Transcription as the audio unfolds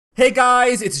Hey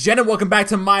guys, it's Jen and welcome back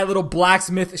to My Little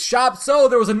Blacksmith Shop. So,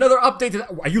 there was another update to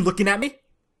Are you looking at me?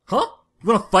 Huh? You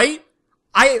wanna fight?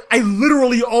 I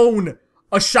literally own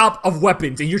a shop of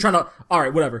weapons and you're trying to...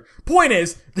 Alright, whatever. Point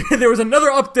is, there was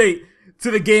another update to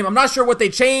the game. I'm not sure what they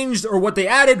changed or what they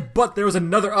added, but there was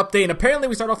another update and apparently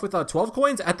we start off with 12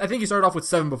 coins? I think you started off with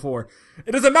 7 before.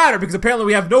 It doesn't matter because apparently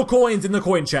we have no coins in the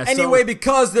coin chest. Anyway,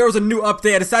 because there was a new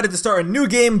update, I decided to start a new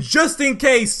game just in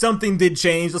case something did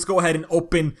change. Let's go ahead and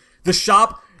open the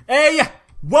shop. Hey,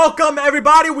 welcome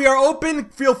everybody. We are open.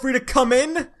 Feel free to come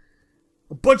in.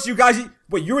 A bunch of you guys...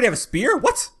 Wait, you already have a spear?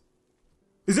 What?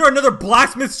 Is there another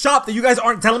blacksmith shop that you guys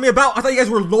aren't telling me about? I thought you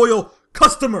guys were loyal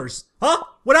customers. Huh?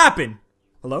 What happened?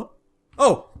 Hello?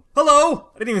 Oh, hello!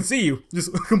 I didn't even see you.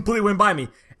 Just completely went by me.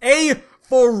 Hi,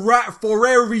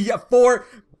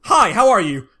 how are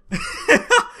you?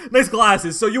 Nice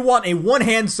glasses. So you want a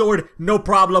one-hand sword? No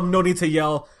problem. No need to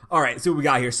yell. Alright, see what we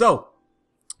got here. So,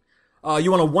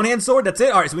 you want a one-hand sword? That's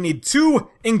it? Alright, so we need 2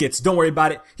 ingots. Don't worry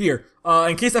about it. Here,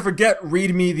 in case I forget,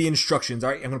 read me the instructions.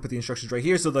 Alright, I'm gonna put the instructions right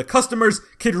here so the customers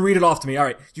can read it off to me.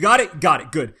 Alright, you got it? Got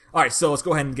it. Good. Alright, so let's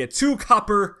go ahead and get 2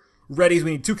 copper readies.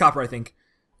 We need 2 copper, I think.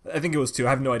 I think it was 2. I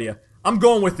have no idea. I'm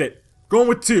going with it. Going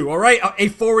with 2, alright?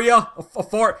 Aphoria?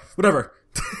 Whatever.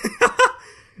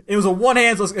 It was a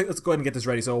one-hand, so let's go ahead and get this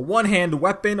ready. So, a one-hand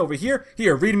weapon over here.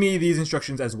 Here, read me these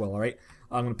instructions as well, alright?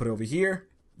 I'm gonna put it over here.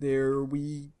 There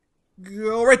we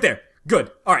go. Right there.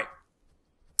 Good. Alright.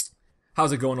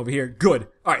 How's it going over here? Good.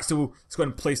 Alright, so let's go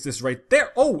ahead and place this right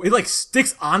there. Oh, it like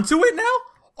sticks onto it now?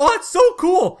 Oh, that's so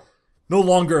cool! No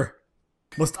longer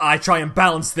must I try and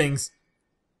balance things.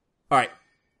 Alright.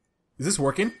 Is this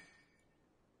working?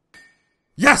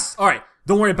 Yes! Alright,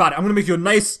 don't worry about it. I'm gonna make you a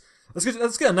nice...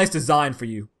 Let's get a nice design for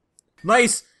you.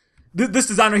 Nice... This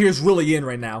design right here is really in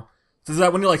right now. So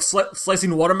that when you're like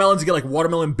slicing watermelons, you get like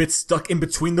watermelon bits stuck in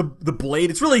between the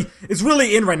blade. It's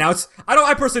really in right now.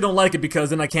 I personally don't like it because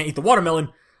then I can't eat the watermelon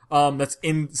that's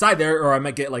inside there, or I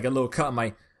might get like a little cut on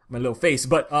my little face.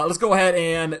 But let's go ahead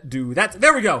and do that.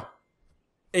 There we go.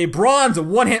 A bronze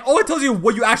one hand. Oh, it tells you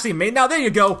what you actually made now. There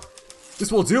you go.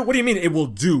 This will do? What do you mean it will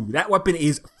do? That weapon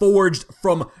is forged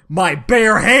from my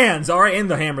bare hands, alright?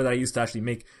 And the hammer that I used to actually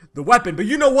make the weapon. But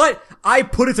you know what? I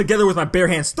put it together with my bare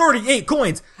hands. 38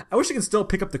 coins! I wish I could still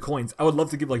pick up the coins. I would love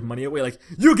to give, like, money away. Like,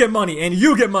 you get money, and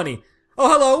you get money. Oh,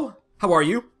 hello. How are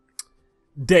you?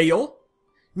 Dale?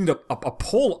 You need a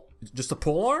pole... Just a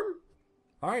pole arm?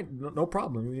 Alright, no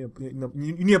problem. You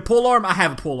need a pole arm? I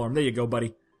have a pole arm. There you go,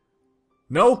 buddy.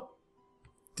 No?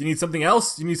 Do you need something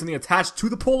else? Do you need something attached to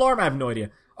the pole arm? I have no idea.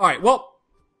 Alright, well.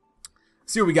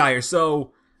 See what we got here.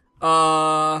 So,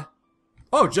 oh,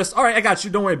 alright, I got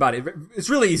you. Don't worry about it. It's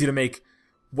really easy to make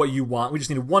what you want. We just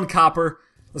need 1 copper.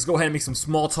 Let's go ahead and make some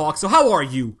small talk. So, how are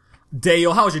you,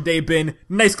 Dale? How's your day been?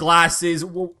 Nice glasses.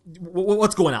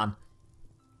 What's going on?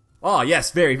 Oh,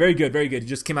 yes, very, very good, very good. You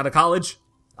just came out of college?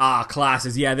 Ah,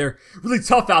 classes. Yeah, they're really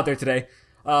tough out there today.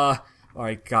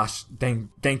 Alright, gosh,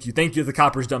 thank you the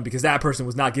copper's done, because that person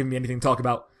was not giving me anything to talk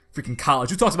about freaking college.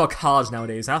 Who talks about college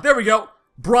nowadays, huh? There we go!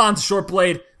 Bronze short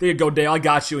blade. There you go, Dale, I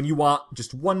got you, and you want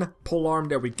just 1 pole arm.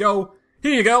 There we go.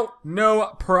 Here you go.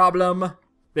 No problem.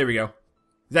 There we go.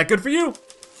 Is that good for you?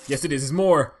 Yes, it is. It's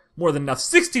more than enough.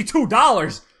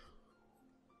 $62!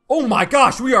 Oh my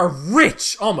gosh, we are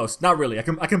rich! Almost. Not really. I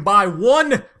can buy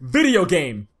 1 video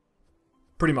game.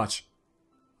 Pretty much.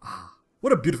 Ah,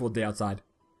 what a beautiful day outside.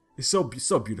 It's so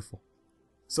beautiful.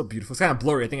 So beautiful. It's kind of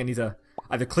blurry. I think I need to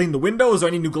either clean the windows or I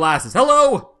need new glasses.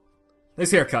 Hello! Nice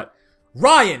haircut.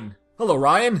 Ryan! Hello,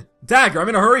 Ryan. Dagger, I'm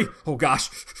in a hurry. Oh, gosh.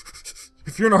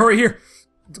 If you're in a hurry here,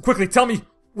 quickly tell me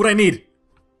what I need.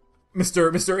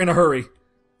 Mr. in a hurry.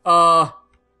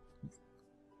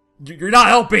 You're not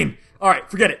helping. Alright,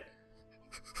 forget it.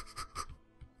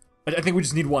 I think we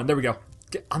just need 1. There we go.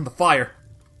 Get on the fire.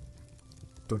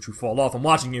 Don't you fall off. I'm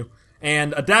watching you.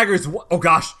 And a dagger is... Oh,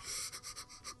 gosh.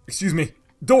 Excuse me.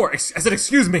 Door. I said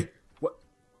excuse me. What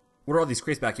are all these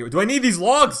crates back here? Do I need these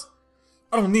logs?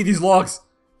 I don't need these logs.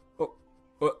 Oh,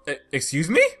 excuse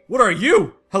me? What are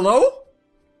you? Hello?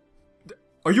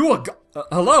 Are you a...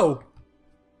 hello?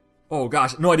 Oh,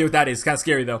 gosh. No idea what that is. It's kind of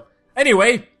scary, though.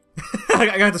 Anyway.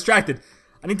 I got distracted.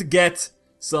 I need to get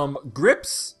some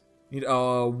grips. Need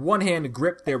a one-hand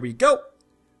grip. There we go.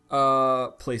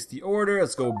 Place the order.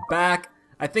 Let's go back.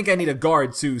 I think I need a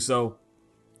guard too, so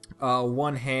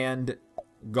one hand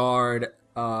guard,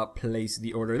 place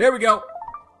the order. There we go.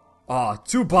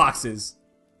 2 boxes.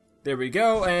 There we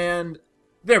go, and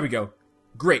there we go.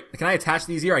 Great. Can I attach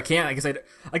these here? I can't.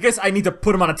 I guess I need to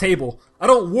put them on a table. I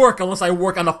don't work unless I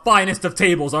work on the finest of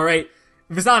tables, alright?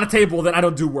 If it's not on a table, then I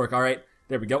don't do work, alright?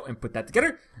 There we go, and put that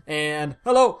together. And,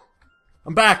 hello.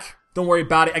 I'm back. Don't worry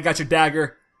about it. I got your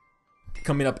dagger.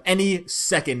 Coming up any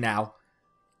second now.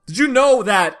 Did you know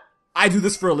that I do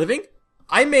this for a living?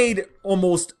 I made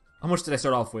almost... How much did I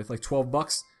start off with? Like 12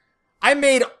 bucks? I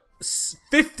made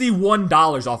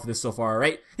 $51 off of this so far,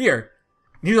 right? Here.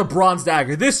 Here's a bronze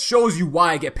dagger. This shows you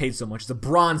why I get paid so much. It's a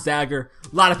bronze dagger.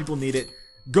 A lot of people need it.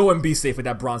 Go and be safe with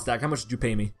that bronze dagger. How much did you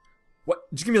pay me? What?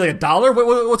 Did you give me like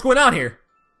 $1? What's going on here?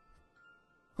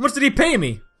 How much did he pay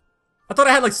me? I thought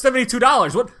I had like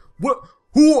 $72. What?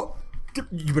 Who?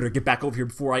 You better get back over here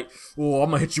before I'm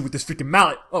gonna hit you with this freaking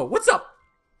mallet. Oh, what's up?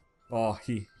 Oh,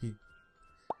 he.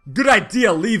 Good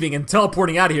idea leaving and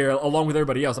teleporting out of here along with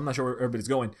everybody else. I'm not sure where everybody's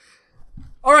going.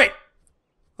 Alright.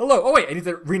 Hello. Oh, wait. I need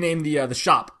to rename the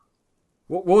shop.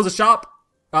 What was the shop?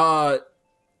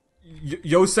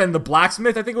 Yosen the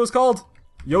Blacksmith, I think it was called.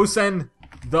 Yosen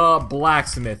the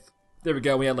Blacksmith. There we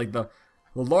go. We had like the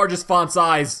largest font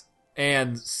size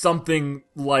and something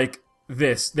like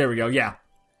this. There we go. Yeah.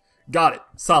 Got it.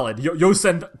 Solid.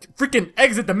 Yosen. Freaking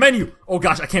exit the menu. Oh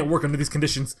gosh, I can't work under these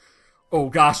conditions. Oh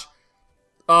gosh.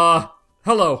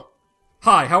 Hello.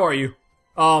 Hi, how are you?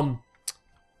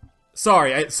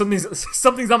 Sorry,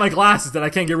 something's on my glasses that I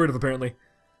can't get rid of apparently.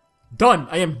 Done.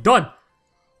 I am done.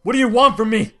 What do you want from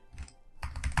me?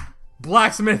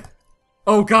 Blacksmith.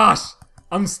 Oh gosh.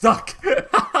 I'm stuck.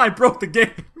 I broke the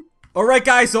game. Alright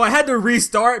guys, so I had to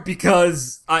restart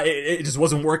because it just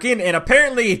wasn't working, and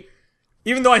apparently,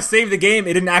 even though I saved the game,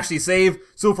 it didn't actually save.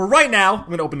 So for right now, I'm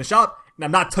gonna open the shop, and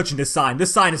I'm not touching this sign.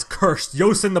 This sign is cursed.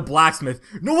 Yosen the Blacksmith.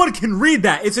 No one can read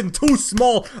that. It's in too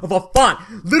small of a font.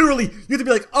 Literally, you have to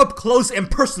be like up close and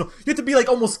personal. You have to be like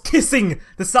almost kissing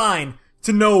the sign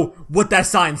to know what that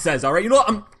sign says, alright? You know what?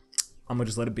 I'm gonna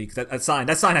just let it be, because that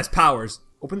sign has powers.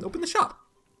 Open the shop.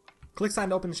 Click sign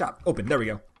to open the shop. Open, there we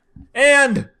go.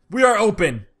 And we are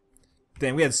open.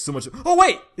 Damn, we had so much. Oh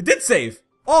wait, it did save.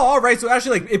 Oh, alright, so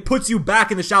actually like it puts you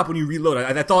back in the shop when you reload.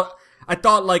 I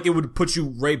thought like it would put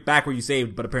you right back where you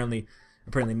saved, but apparently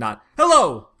not.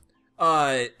 Hello!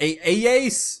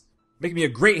 Ace? Make me a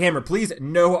great hammer, please.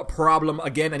 No problem.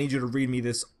 Again, I need you to read me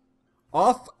this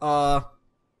off. A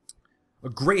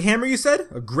great hammer, you said?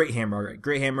 A great hammer, alright.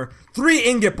 Great hammer. 3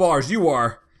 ingot bars, you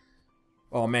are.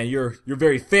 Oh man, you're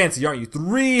very fancy, aren't you?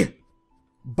 3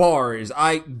 bars.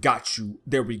 I got you.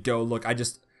 There we go. Look, I'm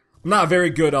not a very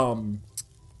good, a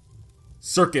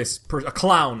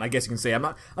clown, I guess you can say. I'm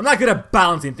not good at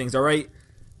balancing things, alright?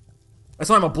 That's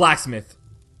why I'm a blacksmith.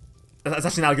 That's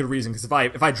actually not a good reason, because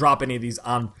if I drop any of these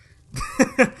on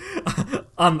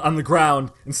on the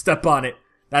ground and step on it,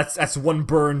 that's one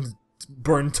burned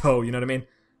toe, you know what I mean?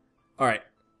 Alright,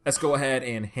 let's go ahead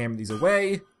and hammer these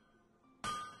away.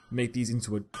 Make these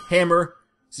into a hammer,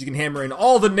 so you can hammer in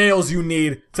all the nails you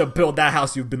need to build that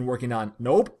house you've been working on.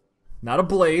 Nope, not a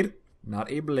blade.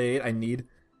 Not a blade, I need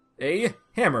a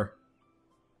hammer.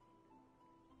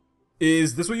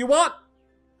 Is this what you want?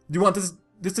 Do you want this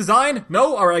design?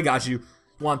 No? Alright, I got you.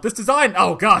 You want this design?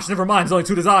 Oh gosh, never mind, there's only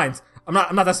 2 designs. I'm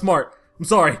not that smart. I'm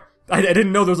sorry. I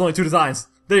didn't know there was only 2 designs.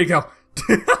 There you go.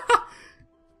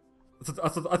 I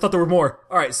thought there were more.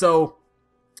 Alright, so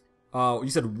you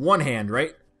said 1 hand,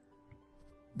 right?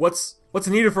 What's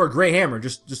needed for a gray hammer?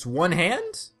 Just 1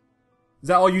 hand? Is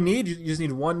that all you need? You just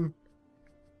need one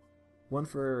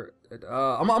for...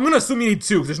 I'm gonna assume you need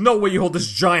 2, because there's no way you hold this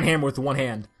giant hammer with 1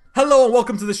 hand. Hello and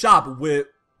welcome to the shop with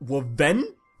Wavenpa?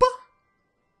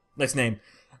 Nice name.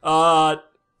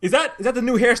 Is that the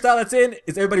new hairstyle that's in?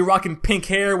 Is everybody rocking pink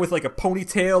hair with like a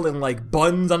ponytail and like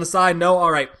buns on the side? No?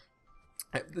 Alright.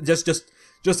 Just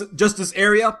this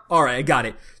area? Alright, I got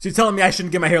it. So you're telling me I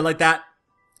shouldn't get my hair like that?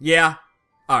 Yeah?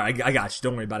 Alright, I got you.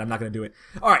 Don't worry about it. I'm not gonna do it.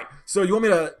 Alright, so you want me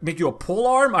to make you a pole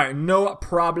arm? Alright, no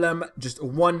problem. Just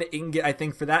 1 ingot, I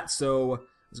think, for that. So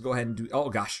let's go ahead and do... Oh,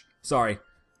 gosh. Sorry.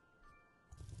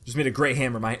 Just made a great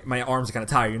hammer. My arms are kind of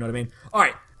tired, you know what I mean?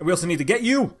 Alright, and we also need to get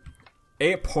you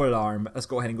a pole arm. Let's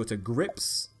go ahead and go to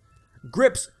grips.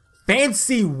 Grips.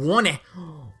 Fancy 1.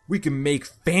 We can make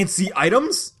fancy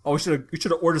items? Oh, we should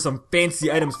have ordered some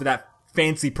fancy items for that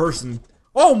fancy person.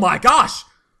 Oh my gosh!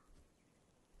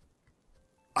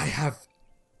 I have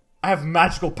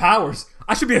magical powers.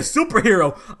 I should be a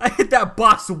superhero. I hit that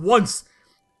box once.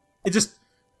 It just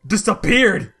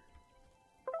disappeared.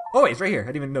 Oh wait, it's right here. I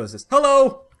didn't even notice this.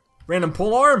 Hello! Random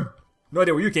pole arm? No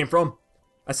idea where you came from.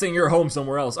 I think you're home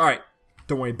somewhere else. Alright,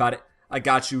 don't worry about it. I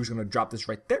got you. Just gonna drop this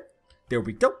right there. There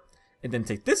we go. And then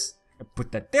take this and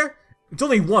put that there. It's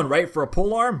only 1, right, for a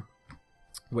pole arm?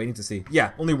 Waiting to see.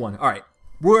 Yeah, only 1. Alright,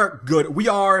 we're good. We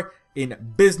are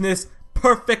in business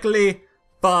perfectly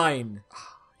fine.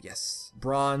 Yes.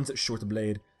 Bronze short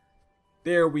blade.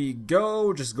 There we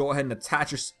go. Just go ahead and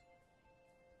attach your...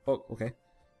 Oh, okay.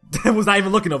 Was not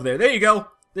even looking over there. There you go.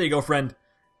 There you go, friend.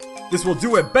 This will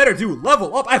do it. Better do.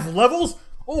 Level up. I have levels?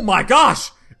 Oh my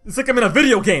gosh. It's like I'm in a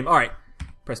video game. Alright.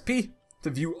 Press P to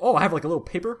view. Oh, I have like a little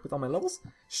paper with all my levels.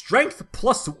 Strength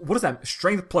plus. What is that?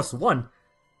 Strength plus 1.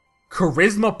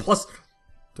 Charisma plus.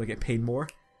 Do I get paid more?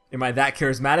 Am I that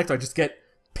charismatic? Do I just get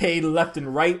paid left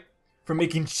and right for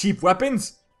making cheap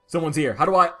weapons? Someone's here. How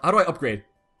do I upgrade?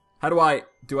 Do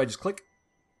I just click?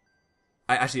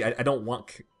 I don't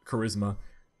want charisma.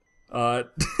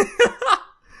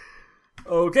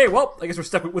 Okay, well, I guess we're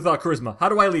stuck with charisma. How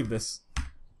do I leave this?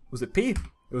 Was it P?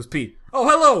 It was P. Oh,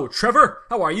 hello, Trevor.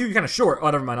 How are you? You're kind of short. Oh,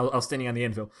 never mind. I was standing on the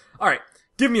anvil. All right.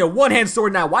 Give me a one-hand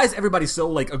sword now. Why is everybody so,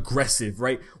 like, aggressive,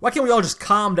 right? Why can't we all just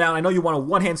calm down? I know you want a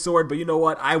one-hand sword, but you know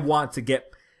what? I want to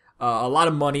get a lot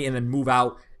of money and then move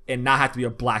out and not have to be a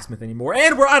blacksmith anymore.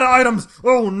 And we're out of items.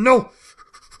 Oh, no.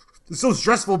 It's so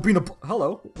stressful being a...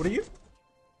 Hello. What are you?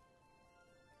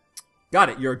 Got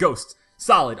it. You're a ghost.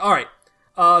 Solid. All right.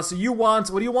 So you want...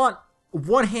 What do you want?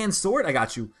 One-hand sword? I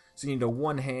got you. So you need a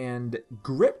one-hand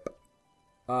grip.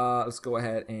 Let's go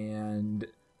ahead and...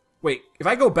 Wait, if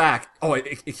I go back... Oh,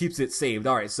 it keeps it saved.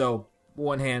 All right, so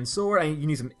one-hand sword. You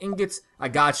need some ingots. I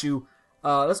got you.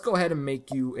 Let's go ahead and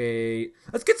make you a...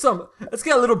 Let's get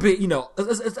a little bit, you know...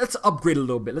 Let's upgrade a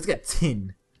little bit. Let's get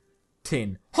tin.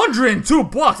 102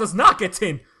 blocks! Let's not get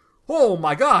tin! Oh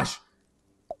my gosh!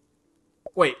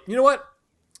 Wait, you know what?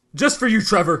 Just for you,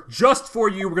 Trevor. Just for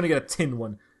you, we're gonna get a tin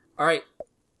one. Alright.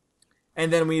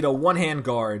 And then we need a one-hand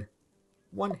guard.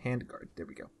 One-hand guard. There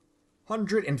we go.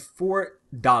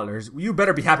 $104. You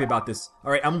better be happy about this.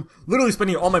 Alright, I'm literally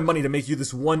spending all my money to make you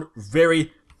this one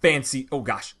very fancy... Oh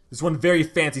gosh. This one very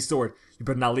fancy sword. You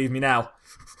better not leave me now.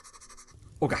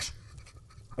 Oh gosh.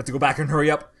 I have to go back and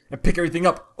hurry up and pick everything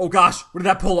up. Oh gosh. Where did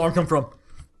that pole arm come from?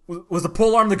 Was the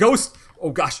pole arm the ghost?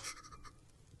 Oh gosh.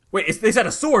 Wait, they said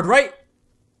a sword, right?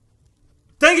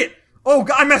 Dang it! Oh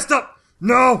god, I messed up!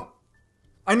 No!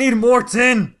 I need more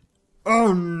tin!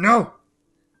 Oh no!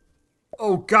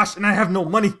 Oh gosh, and I have no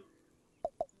money.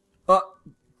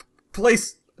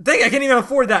 Place. Dang it, I can't even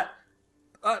afford that.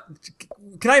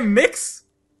 Can I mix?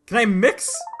 Can I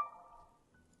mix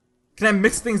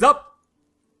things up?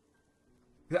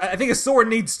 I think a sword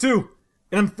needs 2.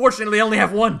 And unfortunately, I only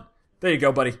have 1. There you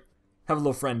go, buddy. Have a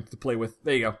little friend to play with.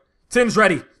 There you go. Tin's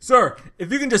ready. Sir,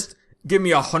 if you can just give me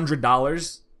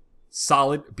 $100,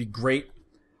 solid, it'd be great.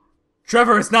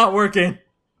 Trevor, it's not working.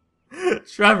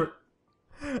 Trevor,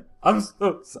 I'm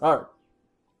so sorry.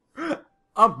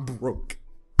 I'm broke.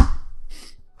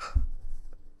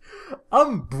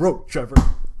 I'm broke, Trevor.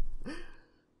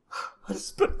 I just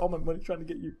spent all my money trying to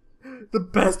get you the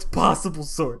best possible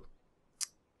sword.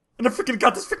 And I freaking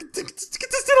got this freaking thing. Get this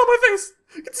tin on my face.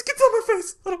 Get this tin on my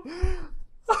face.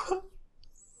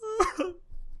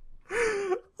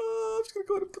 I'm just gonna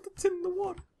go ahead and put the tin in the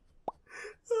water.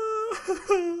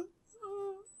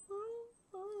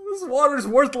 This water is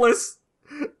worthless.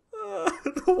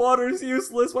 The water is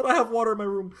useless. Why do I have water in my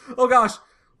room? Oh gosh.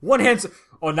 One-hand sword.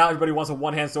 Oh, now everybody wants a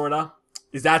one-hand sword, huh?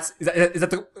 Is that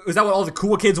what all the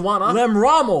cool kids want, huh? Lem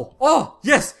Rommel. Oh,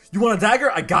 yes. You want a dagger?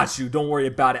 I got you. Don't worry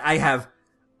about it. I have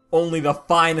only the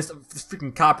finest of this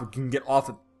freaking copper can get off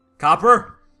of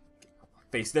copper.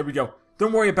 Face. There we go.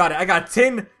 Don't worry about it. I got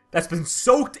tin that's been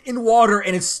soaked in water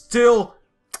and it's still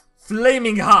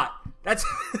flaming hot. That's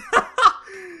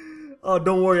Oh,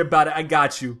 don't worry about it. I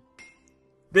got you.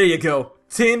 There you go.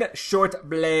 Tin short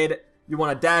blade. You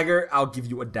want a dagger? I'll give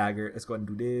you a dagger. Let's go ahead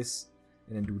and do this.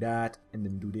 And then do that. And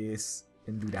then do this.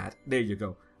 And do that. There you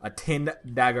go. A tin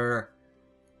dagger.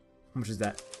 How much is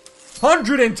that?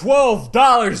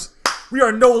 $112! We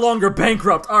are no longer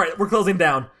bankrupt. Alright, we're closing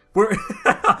down.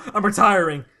 I'm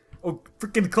retiring. Oh,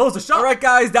 freaking close the shop. Alright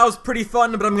guys, that was pretty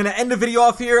fun, but I'm gonna end the video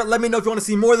off here. Let me know if you want to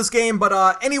see more of this game.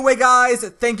 But anyway guys,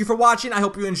 thank you for watching. I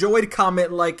hope you enjoyed.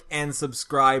 Comment, like, and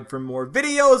subscribe for more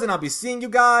videos, and I'll be seeing you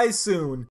guys soon.